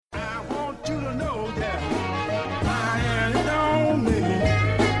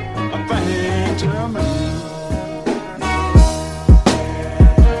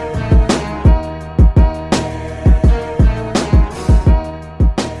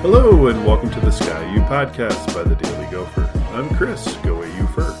Hello and welcome to the Sky U podcast by the Daily Gopher. I'm Chris, Go AU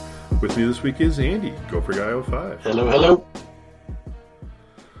Fur. With me this week is Andy, Gopher Guy 05. Hello.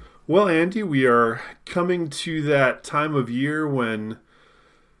 Well, Andy, we are coming to that time of year when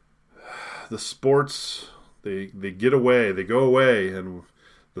the sports, they get away, they go away, and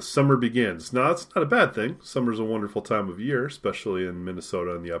the summer begins. Now, that's not a bad thing. Summer's a wonderful time of year, especially in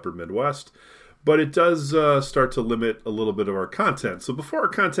Minnesota and the upper Midwest. But it does start to limit a little bit of our content. So before our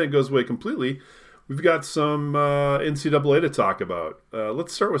content goes away completely, we've got some NCAA to talk about.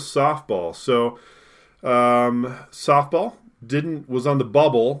 Let's start with softball. So softball was on the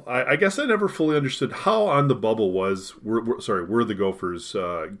bubble. I guess I never fully understood how on the bubble were the Gophers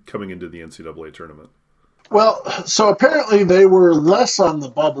coming into the NCAA tournament. Well, so apparently they were less on the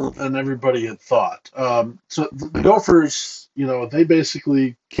bubble than everybody had thought. So the Gophers, they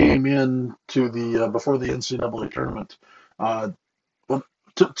basically came in to the before the NCAA tournament.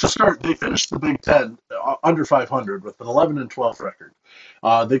 To start, they finished the Big Ten under 500 with an 11-12 record.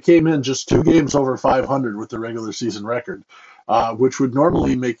 They came in just 2 games over 500 with the regular season record, which would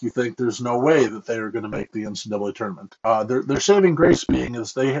normally make you think there's no way that they are going to make the NCAA tournament. Their saving grace being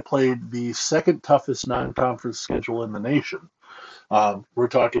is they have played the second toughest non-conference schedule in the nation. We're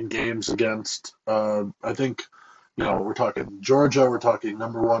talking games against, we're talking Georgia, we're talking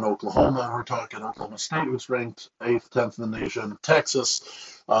number 1 Oklahoma, we're talking Oklahoma State, who's ranked 8th, 10th in the nation, Texas,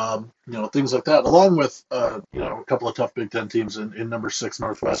 things like that, along with, a couple of tough Big Ten teams in number 6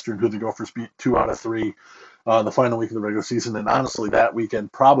 Northwestern, who the Gophers beat 2 out of 3 the final week of the regular season, and honestly, that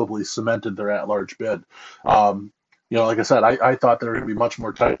weekend probably cemented their at-large bid. Like I said, I thought they were going to be much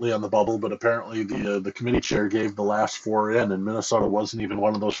more tightly on the bubble, but apparently the committee chair gave the last 4 in, and Minnesota wasn't even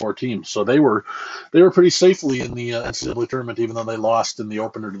one of those 4 teams. So they were pretty safely in the NCAA tournament, even though they lost in the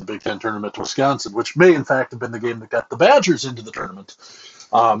opener to the Big Ten tournament to Wisconsin, which may in fact have been the game that got the Badgers into the tournament,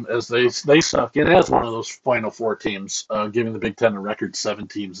 as they snuck in as one of those final 4 teams, giving the Big Ten a record 7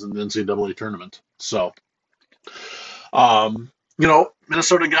 teams in the NCAA tournament. So,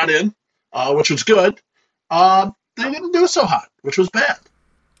 Minnesota got in, which was good. They didn't do so hot, which was bad.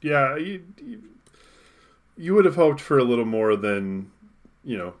 Yeah, you would have hoped for a little more than,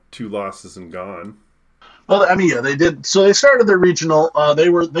 2 losses and gone. Well, they did. So they started their regional. They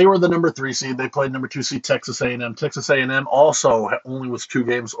were the number 3 seed. They played number 2 seed Texas A&M. Texas A&M also only was 2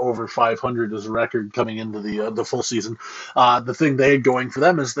 games over 500 as a record coming into the full season. The thing they had going for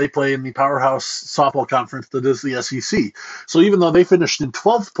them is they play in the powerhouse softball conference that is the SEC. So even though they finished in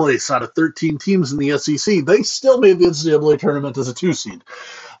 12th place out of 13 teams in the SEC, they still made the NCAA tournament as a 2 seed,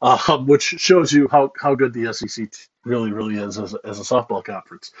 which shows you how good the SEC really is as a softball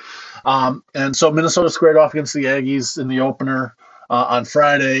conference. And so Minnesota squared off against the Aggies in the opener on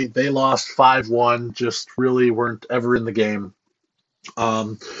Friday. They lost 5-1, just really weren't ever in the game.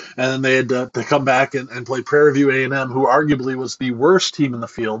 And then they had to come back and play Prairie View A&M, who arguably was the worst team in the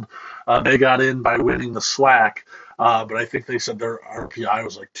field. They got in by winning the SWAC, but I think they said their RPI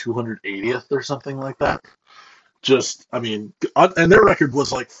was like 280th or something like that. And their record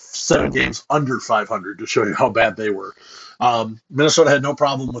was like 7 games under 500 to show you how bad they were. Minnesota had no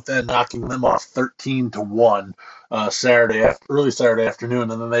problem with then knocking them off 13-1 early Saturday afternoon,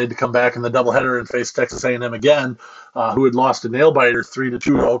 and then they had to come back in the doubleheader and face Texas A&M again, who had lost a nail-biter 3-2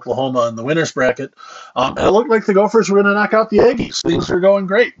 to Oklahoma in the winners bracket. And it looked like the Gophers were going to knock out the Aggies. Things were going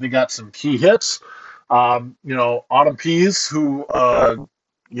great. They got some key hits. Autumn Pease, who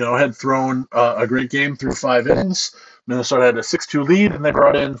had thrown a great game through 5 innings. Minnesota had a 6-2 lead, and they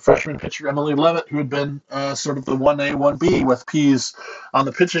brought in freshman pitcher Emily Levitt, who had been sort of the 1A, 1B with Pease on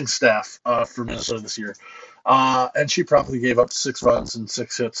the pitching staff for Minnesota this year. And she promptly gave up 6 runs and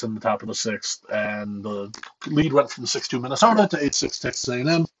 6 hits in the top of the 6th, and the lead went from 6-2 Minnesota to 8-6 Texas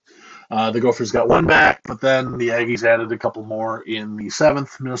A&M. The Gophers got 1 back, but then the Aggies added a couple more in the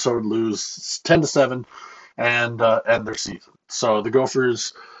 7th. Minnesota would lose 10-7 and end their season. So the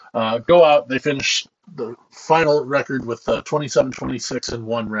Gophers go out. They finish the final record with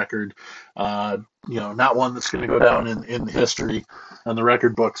 27-26-1 record. Not one that's going to go down in history and the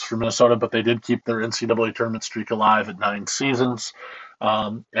record books for Minnesota, but they did keep their NCAA tournament streak alive at 9 seasons.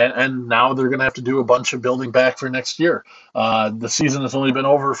 And now they're going to have to do a bunch of building back for next year. The season has only been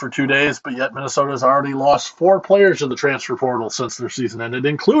over for 2 days, but yet Minnesota has already lost 4 players to the transfer portal since their season ended,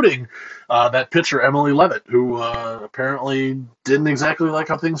 including that pitcher, Emily Levitt, who apparently didn't exactly like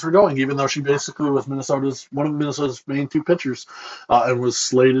how things were going, even though she basically was one of Minnesota's main 2 pitchers and was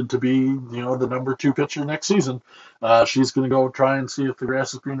slated to be, the number 2 pitcher next season. She's going to go try and see if the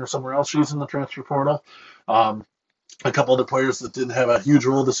grass is greener somewhere else. She's in the transfer portal. a couple other players that didn't have a huge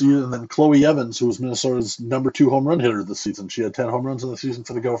role this season, and then Chloe Evans, who was Minnesota's number 2 home run hitter this season. She had 10 home runs in the season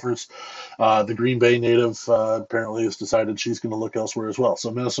for the Gophers. The Green Bay native apparently has decided she's going to look elsewhere as well. So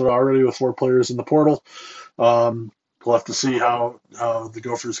Minnesota already with 4 players in the portal. We'll have to see how the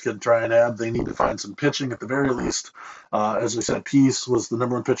Gophers can try and add. They need to find some pitching at the very least. As we said, Peace was the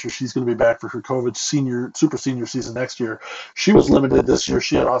number 1 pitcher. She's going to be back for her COVID super senior season next year. She was limited this year.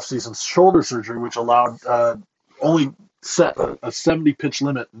 She had off-season shoulder surgery, which allowed only set a 70-pitch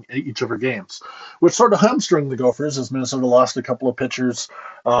limit in each of her games, which sort of hamstrung the Gophers as Minnesota lost a couple of pitchers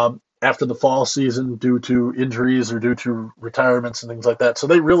after the fall season due to injuries or due to retirements and things like that. So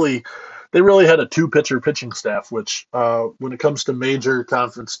they really had a 2-pitcher pitching staff, which when it comes to major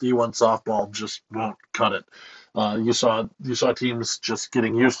conference D1 softball just won't cut it. You saw teams just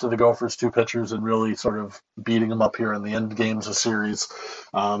getting used to the Gophers' 2 pitchers and really sort of beating them up here in the end games of series,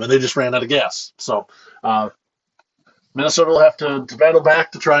 and they just ran out of gas. So Minnesota will have to battle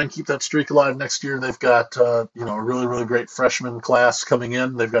back to try and keep that streak alive next year. They've got a really, really great freshman class coming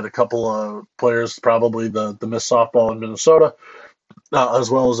in. They've got a couple of players, probably the Miss Softball in Minnesota,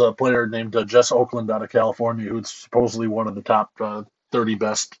 as well as a player named Jess Oakland out of California, who's supposedly one of the top 30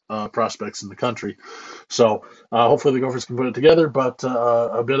 best prospects in the country. So hopefully the Gophers can put it together, but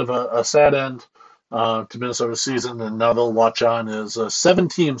a bit of a sad end to Minnesota's season, and now they'll watch on as 7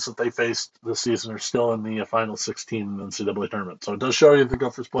 teams that they faced this season are still in the final 16 in the NCAA tournament. So it does show you the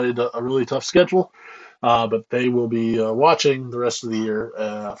Gophers played a really tough schedule, but they will be watching the rest of the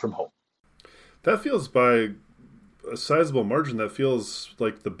year from home. That feels by a sizable margin. That feels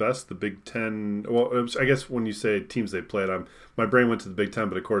like the best the Big Ten. Well, I guess when you say teams they played, my brain went to the Big Ten,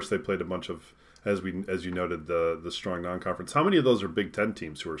 but of course they played a bunch of, as you noted, the strong non-conference. How many of those are Big Ten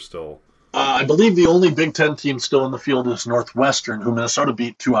teams who are still? I believe the only Big Ten team still in the field is Northwestern, who Minnesota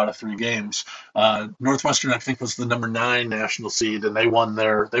beat 2 out of 3 games. Northwestern, I think, was the number 9 national seed, and they won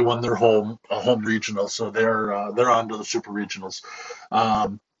their home regional, so they're on to the super regionals.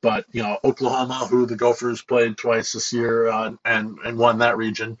 But Oklahoma, who the Gophers played twice this year and won that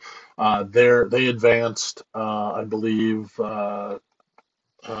region, they advanced. I believe. I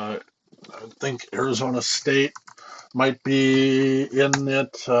think Arizona State might be in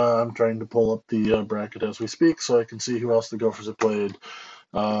it. I'm trying to pull up the bracket as we speak so I can see who else the Gophers have played.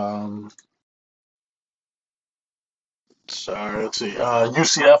 Sorry, let's see.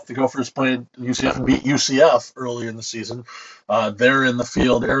 UCF, the Gophers played UCF and beat UCF early in the season. They're in the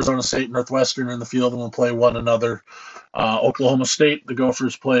field. Arizona State, Northwestern are in the field and will play one another. Oklahoma State, the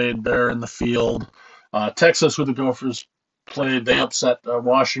Gophers played. They're in the field. Texas, who the Gophers played, they upset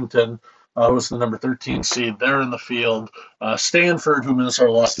Washington, who was the number 13 seed. They're in the field. Stanford, who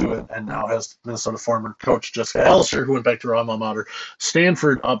Minnesota lost to, and now has Minnesota former coach Jessica Allister, who went back to her alma mater.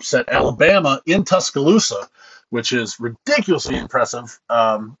 Stanford upset Alabama in Tuscaloosa, which is ridiculously impressive.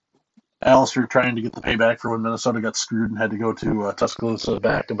 Allister trying to get the payback for when Minnesota got screwed and had to go to Tuscaloosa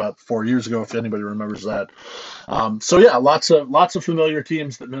back about 4 years ago, if anybody remembers that. So yeah, lots of familiar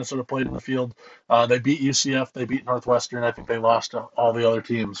teams that Minnesota played in the field. They beat UCF, they beat Northwestern. I think they lost to all the other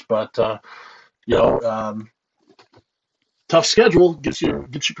teams, but tough schedule gets you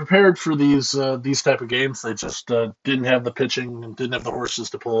prepared for these type of games. They just didn't have the pitching and didn't have the horses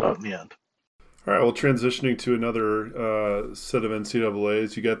to pull it out in the end. All right, well, transitioning to another set of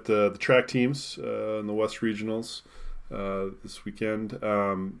NCAAs, you got the track teams in the West Regionals this weekend.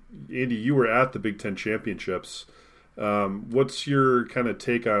 Andy, you were at the Big Ten Championships. What's your kind of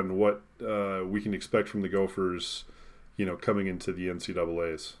take on what we can expect from the Gophers, coming into the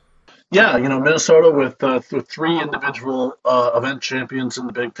NCAAs? Yeah, Minnesota with 3 individual event champions in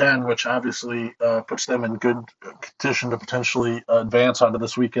the Big Ten, which obviously puts them in good condition to potentially advance onto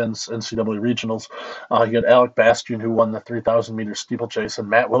this weekend's NCAA regionals. You got Alec Bastian, who won the 3,000-meter steeplechase, and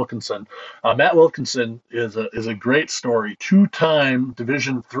Matt Wilkinson. Matt Wilkinson is a great story. 2-time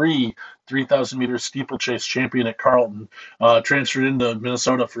Division III 3,000-meter steeplechase champion at Carleton, transferred into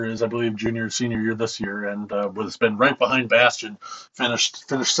Minnesota for his, I believe, junior senior year this year, and has been right behind Bastian. Finished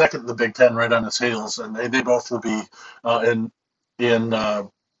second in the Big Ten, right on his heels, and they both will be in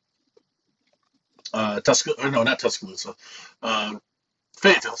Tuscaloosa. No, not Tuscaloosa.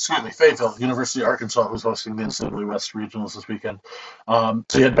 Fayetteville, University of Arkansas, who's hosting the NCAA West Regionals this weekend. So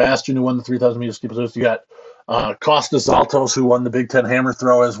you had Bastian, who won the 3,000-meter steeplechase. You got Costas Altos, who won the Big Ten hammer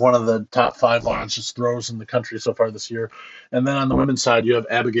throw as one of the top 5 largest throws in the country so far this year. And then on the women's side, you have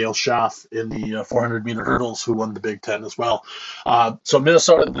Abigail Schaff in the 400-meter hurdles, who won the Big Ten as well. So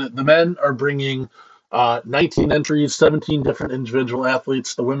Minnesota, the men are bringing 19 entries, 17 different individual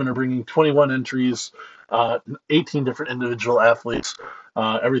athletes. The women are bringing 21 entries, 18 different individual athletes,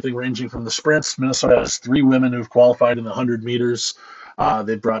 everything ranging from the sprints. Minnesota has 3 women who've qualified in the 100 meters.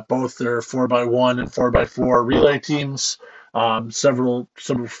 They brought both their 4x1 and 4x4 relay teams. Several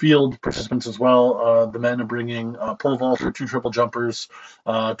field participants as well. The men are bringing pole vaulter, 2 triple jumpers,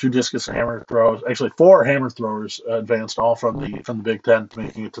 2 discus and hammer throws. Actually, 4 hammer throwers advanced, all from the Big Ten,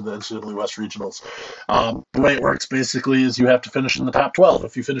 making it to the NCAA West regionals. The way it works basically is you have to finish in the top 12.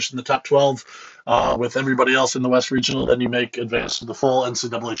 If you finish in the top 12 with everybody else in the West regional, then you make advance to the full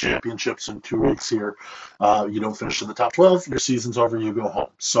NCAA championships in 2 weeks here. You don't finish in the top 12, your season's over, you go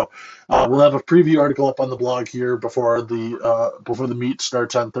home. So we'll have a preview article up on the blog here before the meet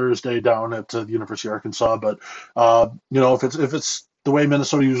starts on Thursday down at the University of Arkansas. But if it's the way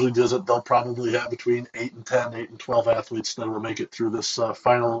Minnesota usually does it, they'll probably have between 8 and 10, 8 and 12 athletes that will make it through this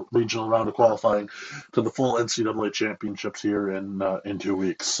final regional round of qualifying to the full NCAA championships here in 2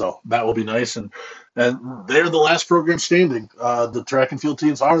 weeks. So that will be nice. And they're the last program standing. The track and field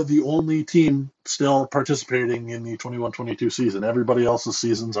teams are the only team still participating in the 21-22 season. Everybody else's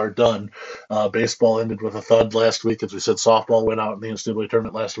seasons are done. Baseball ended with a thud last week. As we said, softball went out in the NCAA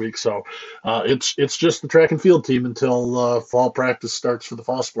tournament last week. So it's just the track and field team until fall practice starts for the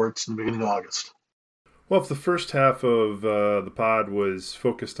fall sports in the beginning of August. Well, if the first half of the pod was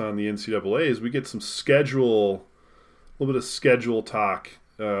focused on the NCAAs, we get some a little bit of schedule talk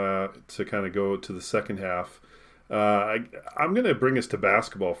to kind of go to the second half. I'm going to bring us to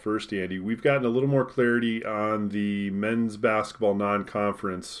basketball first, Andy. We've gotten a little more clarity on the men's basketball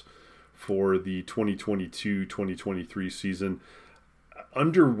non-conference for the 2022-2023 season.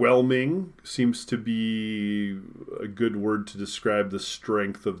 Underwhelming seems to be a good word to describe the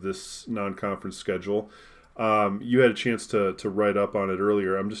strength of this non-conference schedule. You had a chance to write up on it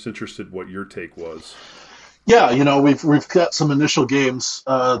earlier. I'm just interested what your take was. Yeah, we've got some initial games.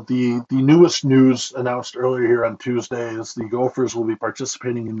 The newest news announced earlier here on Tuesday is the Gophers will be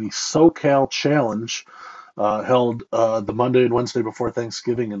participating in the SoCal Challenge, held the Monday and Wednesday before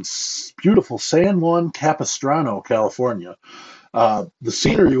Thanksgiving in beautiful San Juan Capistrano, California. The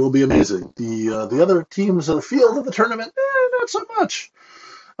scenery will be amazing. The other teams in the field of the tournament, not so much.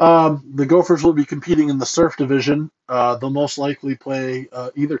 The Gophers will be competing in the Surf Division. They'll most likely play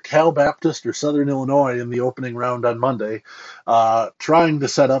either Cal Baptist or Southern Illinois in the opening round on Monday, trying to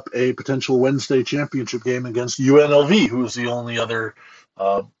set up a potential Wednesday championship game against UNLV, who is the only other,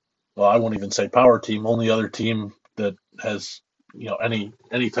 I won't even say power team, only other team that has any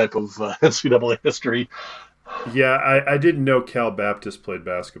type of NCAA history. Yeah, I didn't know Cal Baptist played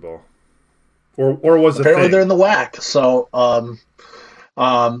basketball, or was it? Apparently, they're in the WAC. So,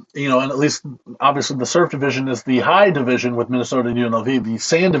 and at least obviously the Surf Division is the high division with Minnesota and UNLV. The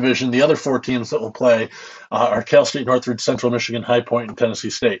Sand Division, the other 4 teams that will play are Cal State, Northridge, Central Michigan, High Point, and Tennessee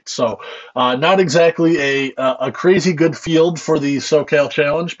State. So, not exactly a crazy good field for the SoCal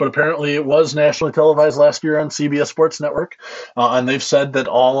Challenge, but apparently it was nationally televised last year on CBS Sports Network, and they've said that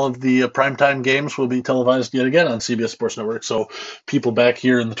all of the primetime games will be televised yet again on CBS Sports Network. So, people back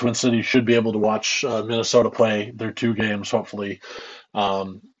here in the Twin Cities should be able to watch Minnesota play their 2 games, hopefully,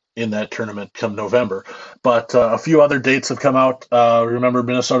 in that tournament come November. But a few other dates have come out. Remember,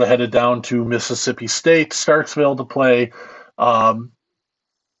 Minnesota headed down to Mississippi State, Starksville, to play the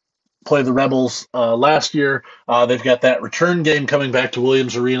Rebels last year. They've got that return game coming back to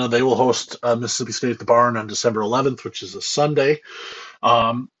Williams Arena. They will host Mississippi State at the Barn on December 11th, which is a Sunday.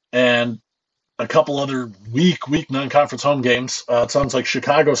 And a couple other weak non-conference home games. It sounds like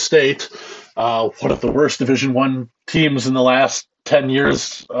Chicago State, one of the worst Division I teams in the last 10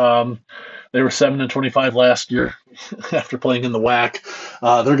 years. They were 7-25 last year after playing in the WAC.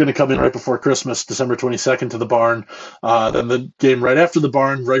 They're going to come in right before Christmas, December 22nd, to the Barn. Then the game right after the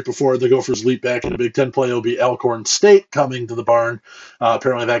Barn, right before the Gophers leap back into Big Ten play, will be Alcorn State coming to the Barn.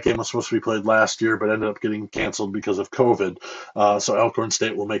 Apparently that game was supposed to be played last year, but ended up getting canceled because of COVID. So Alcorn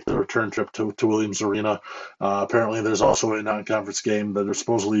State will make the return trip to Williams Arena. Apparently there's also a non-conference game that are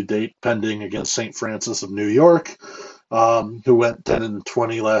supposedly date pending against St. Francis of New York, who went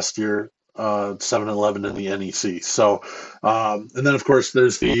 10-20 last year. 7-11 in the NEC. So, and then of course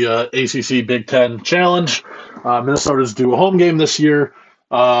there's the ACC Big Ten Challenge. Minnesota's due a home game this year.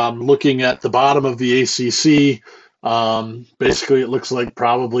 Looking at the bottom of the ACC, basically it looks like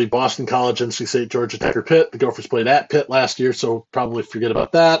probably Boston College, NC State, Georgia Tech, or Pitt. The Gophers played at Pitt last year, so probably forget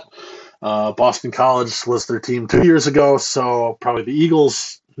about that. Boston College was their team 2 years ago, so probably the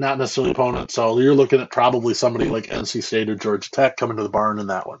Eagles, not necessarily opponent. So you're looking at probably somebody like NC State or Georgia Tech coming to the Barn in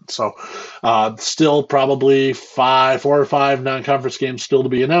that one. So still probably 4 or 5 non-conference games still to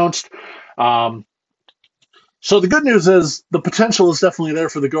be announced. So the good news is the potential is definitely there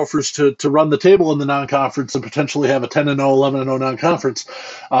for the Gophers to run the table in the non-conference and potentially have a 10-0, 11-0 non-conference.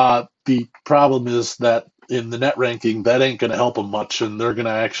 The problem is that in the net ranking, that ain't going to help them much, and they're going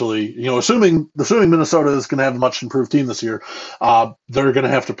to actually, assuming Minnesota is going to have a much improved team this year, they're going to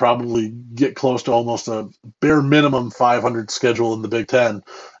have to probably get close to almost a bare minimum 500 schedule in the Big Ten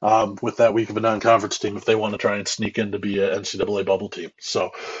with that week of a non-conference team if they want to try and sneak in to be an NCAA bubble team.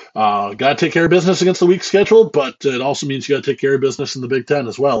 So, got to take care of business against the weak schedule, but it also means you got to take care of business in the Big Ten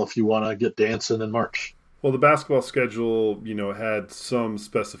as well if you want to get dancing in March. Well, the basketball schedule, had some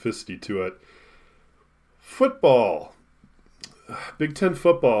specificity to it. Football, Big Ten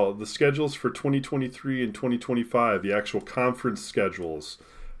football, the schedules for 2023 and 2025, the actual conference schedules,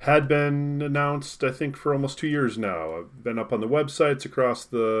 had been announced, I think, for almost 2 years now. I've been up on the websites across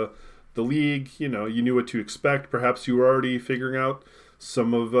the league. You knew what to expect. Perhaps you were already figuring out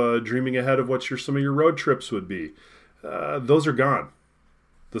some of dreaming ahead of what some of your road trips would be. Those are gone.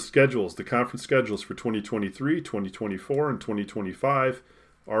 The conference schedules for 2023, 2024, and 2025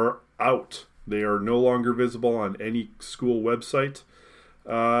 are out. They are no longer visible on any school website.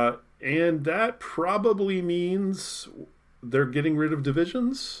 And that probably means they're getting rid of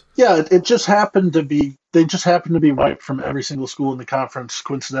divisions? Yeah, it just happened to be they just happened to be wiped from every single school in the conference.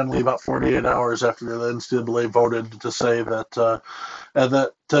 Coincidentally, about 48 hours after the NCAA voted to say that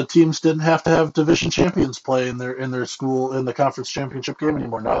teams didn't have to have division champions play in their school in the conference championship game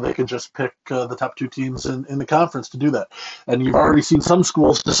anymore. Now they can just pick the top two teams in the conference to do that. And you've already seen some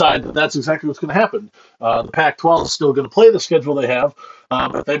schools decide that that's exactly what's going to happen. The Pac-12 is still going to play the schedule they have,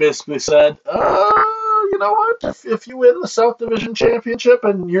 but they basically said, you know what? If you win the South Division championship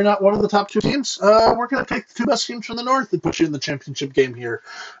and you're not one of the top two teams, we're going to take the two best teams from the North and put you in the championship game here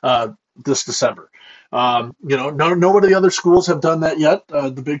this December. None of the other schools have done that yet.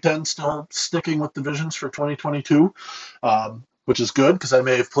 The Big Ten still sticking with divisions for 2022, which is good because I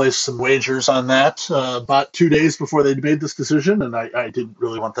may have placed some wagers on that about 2 days before they made this decision, and I didn't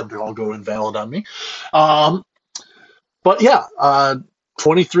really want them to all go invalid on me. But yeah,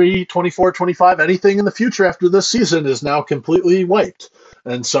 23, 24, 25, anything in the future after this season is now completely wiped.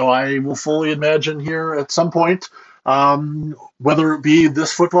 And so I will fully imagine here at some point, whether it be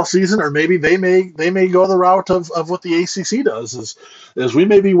this football season or maybe they may go the route of what the ACC does, is we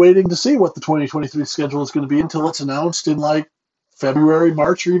may be waiting to see what the 2023 schedule is going to be until it's announced in like February,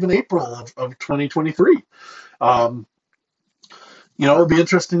 March, or even April of 2023. It'd be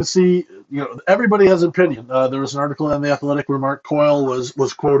interesting to see. Everybody has an opinion. There was an article in The Athletic where Mark Coyle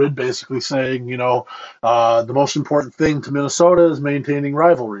was quoted basically saying, the most important thing to Minnesota is maintaining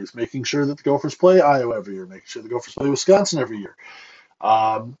rivalries, making sure that the Gophers play Iowa every year, making sure the Gophers play Wisconsin every year.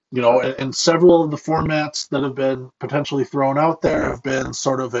 And several of the formats that have been potentially thrown out there have been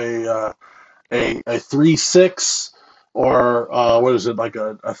sort of a 3-6 or what is it, like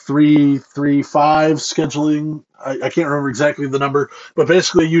a 3-3-5 scheduling. I can't remember exactly the number, but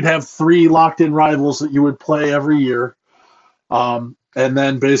basically you'd have three locked-in rivals that you would play every year. And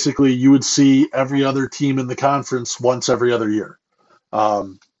then basically you would see every other team in the conference once every other year.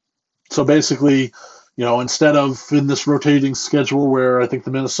 So basically, instead of in this rotating schedule where I think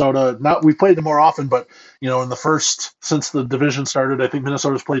the Minnesota, we played them more often, but, in the first, since the division started, I think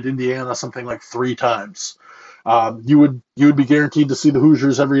Minnesota's played Indiana something like 3 times. You would be guaranteed to see the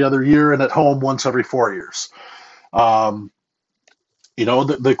Hoosiers every other year and at home once every 4 years. The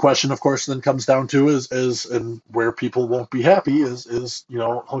question, of course, then comes down to is and where people won't be happy is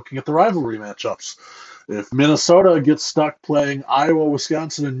looking at the rivalry matchups. If Minnesota gets stuck playing Iowa,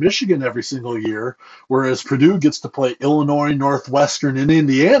 Wisconsin, and Michigan every single year, whereas Purdue gets to play Illinois, Northwestern, and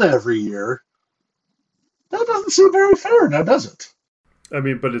Indiana every year, that doesn't seem very fair, now does it? I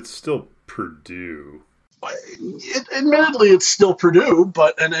mean, but it's still Purdue. Admittedly, it's still Purdue,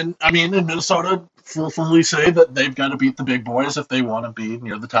 but in Minnesota fully say that they've got to beat the big boys if they want to be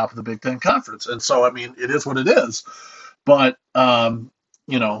near the top of the Big Ten Conference. And so, it is what it is. But,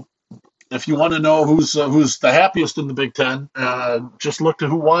 if you want to know who's the happiest in the Big Ten, just look to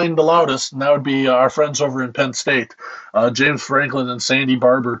who whined the loudest, and that would be our friends over in Penn State. James Franklin and Sandy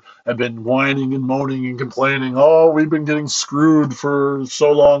Barber have been whining and moaning and complaining. Oh, we've been getting screwed for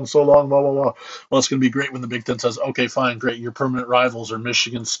so long, blah, blah, blah. Well, it's going to be great when the Big Ten says, okay, fine, great. Your permanent rivals are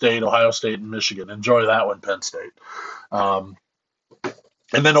Michigan State, Ohio State, and Michigan. Enjoy that one, Penn State.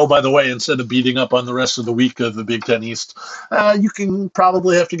 And then, oh, by the way, instead of beating up on the rest of the week of the Big Ten East, you can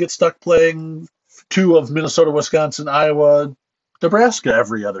probably have to get stuck playing 2 of Minnesota, Wisconsin, Iowa, Nebraska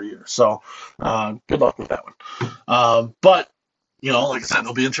every other year. So good luck with that one. But, like I said,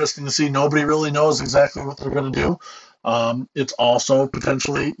 it'll be interesting to see. Nobody really knows exactly what they're going to do. It's also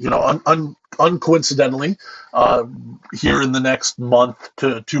potentially, uncoincidentally, here in the next month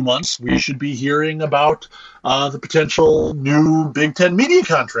to 2 months, we should be hearing about the potential new Big Ten media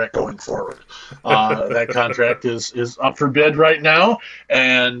contract going forward. That contract is up for bid right now,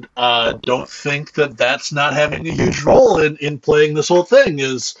 and don't think that that's not having a huge role in playing this whole thing.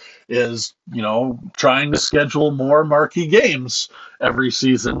 Is trying to schedule more marquee games every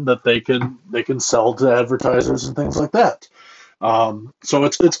season that they can sell to advertisers and things like that. So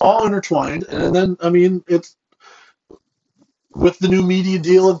it's all intertwined, and then it's with the new media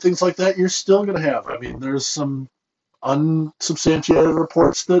deal and things like that. You're still going to have. There's some unsubstantiated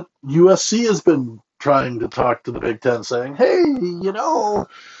reports that USC has been trying to talk to the Big Ten, saying, "Hey,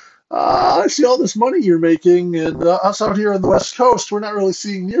 I see all this money you're making, and us out here on the West Coast, we're not really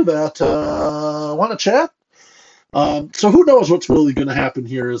seeing near that. Want to chat?" So who knows what's really going to happen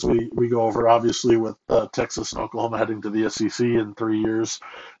here as we go over. Obviously, with Texas and Oklahoma heading to the SEC in 3 years,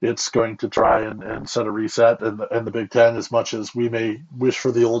 it's going to try and set a reset. And the Big Ten, as much as we may wish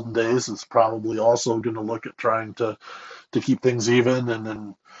for the olden days, is probably also going to look at trying to keep things even. And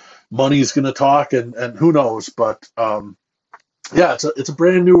then money's going to talk, and who knows. But it's a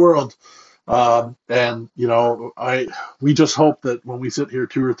brand new world. We just hope that when we sit here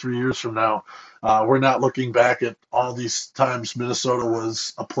 2 or 3 years from now, we're not looking back at all these times Minnesota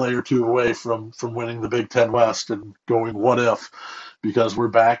was a play or two away from winning the Big Ten West and going, what if? Because we're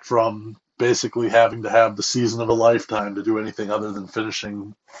back from basically having to have the season of a lifetime to do anything other than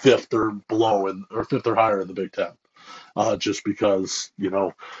finishing fifth or below or fifth or higher in the Big Ten. Just because, you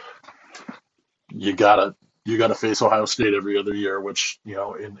gotta face Ohio State every other year, which,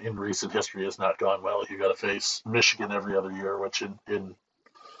 in recent history has not gone well. You got to face Michigan every other year, which in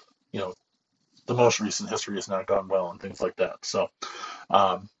the most recent history has not gone well, and things like that. So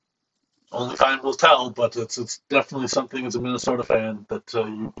only time will tell, but it's definitely something as a Minnesota fan that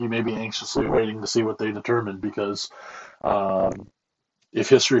you may be anxiously waiting to see what they determine, because if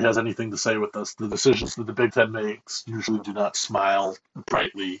history has anything to say with us, the decisions that the Big Ten makes usually do not smile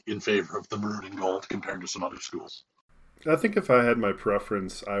brightly in favor of the maroon and gold compared to some other schools. I think if I had my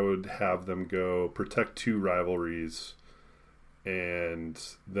preference, I would have them go protect 2 rivalries and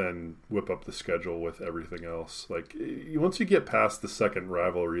then whip up the schedule with everything else. Like, once you get past the second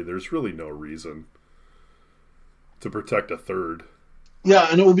rivalry, there's really no reason to protect a third. Yeah,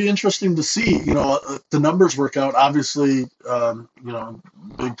 and it will be interesting to see, the numbers work out. Obviously,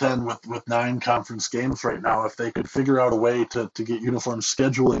 Big Ten with 9 conference games right now, if they could figure out a way to get uniform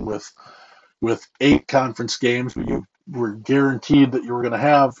scheduling with 8 conference games, but you were guaranteed that you were going to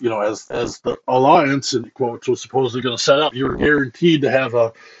have, as the alliance, in quotes, was supposedly going to set up, you were guaranteed to have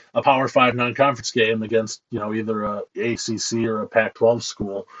a Power 5 non-conference game against, either a ACC or a Pac-12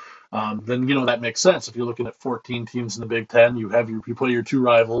 school. Then that makes sense. If you're looking at 14 teams in the Big Ten, you play your 2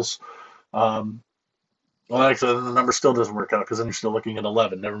 rivals. Well, actually, the number still doesn't work out because then you're still looking at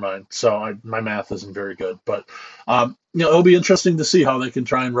 11. Never mind. So my math isn't very good, but it'll be interesting to see how they can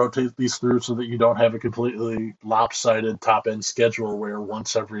try and rotate these through so that you don't have a completely lopsided top end schedule where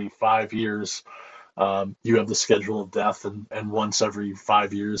once every 5 years you have the schedule of death, and once every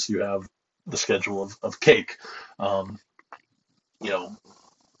 5 years you have the schedule of cake.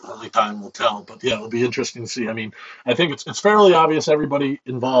 Only time will tell, but it'll be interesting to see. I think it's fairly obvious everybody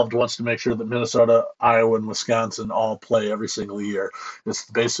involved wants to make sure that Minnesota, Iowa, and Wisconsin all play every single year. It's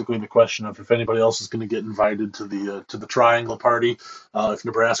basically the question of if anybody else is going to get invited to the triangle party, if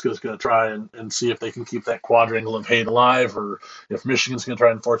Nebraska is going to try and see if they can keep that quadrangle of hate alive, or if Michigan's going to try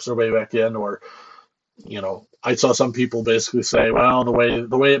and force their way back in, or I saw some people basically say, well, the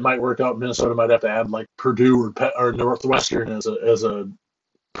way it might work out, Minnesota might have to add like Purdue or Northwestern as a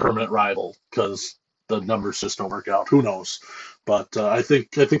permanent rival because the numbers just don't work out. Who knows? But I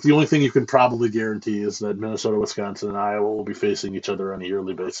think the only thing you can probably guarantee is that Minnesota, Wisconsin, and Iowa will be facing each other on a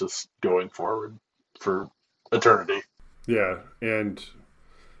yearly basis going forward for eternity. Yeah, and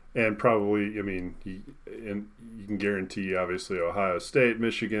probably, you can guarantee obviously Ohio State,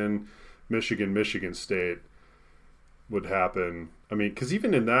 Michigan State would happen. Because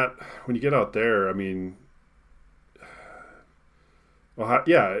even in that, when you get out there,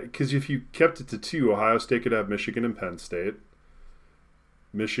 because if you kept it to 2, Ohio State could have Michigan and Penn State.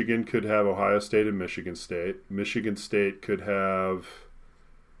 Michigan could have Ohio State and Michigan State. Michigan State could have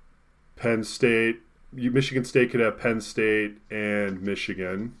Penn State. Michigan State could have Penn State and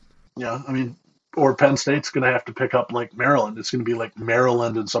Michigan. Yeah, or Penn State's going to have to pick up like Maryland. It's going to be like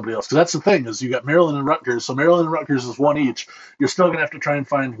Maryland and somebody else. Because that's the thing, is you got Maryland and Rutgers. So Maryland and Rutgers is 1 each. You're still going to have to try and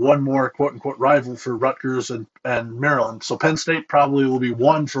find one more quote-unquote rival for Rutgers and Maryland. So Penn State probably will be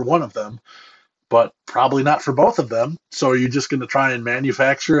 1 for one of them. but probably not for both of them. So are you just going to try and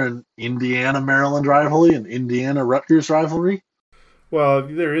manufacture an Indiana-Maryland rivalry, an Indiana-Rutgers rivalry? Well,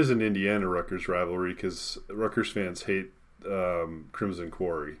 there is an Indiana-Rutgers rivalry because Rutgers fans hate Crimson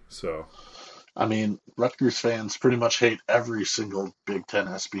Quarry. So, I mean, Rutgers fans pretty much hate every single Big Ten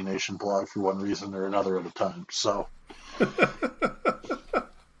SB Nation blog for one reason or another at a time. So,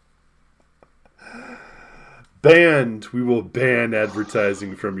 banned. We will ban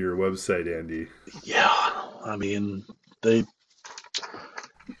advertising from your website, Andy. Yeah, I mean,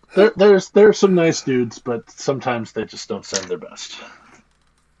 there's some nice dudes, but sometimes they just don't send their best.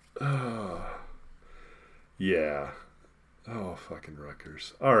 Yeah. Oh, fucking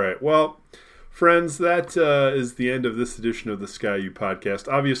Rutgers. All right. Well, friends, that is the end of this edition of the Sky U podcast.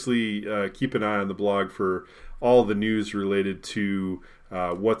 Obviously, keep an eye on the blog for all the news related to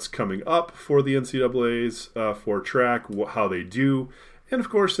what's coming up for the NCAA's for track, how they do. And, of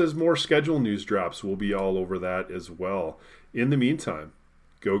course, as more schedule news drops, we'll be all over that as well. In the meantime,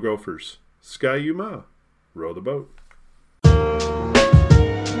 go Gophers. Sky U Ma. Row the boat.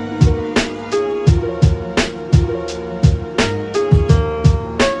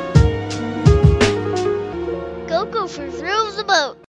 Go Gophers, row the boat.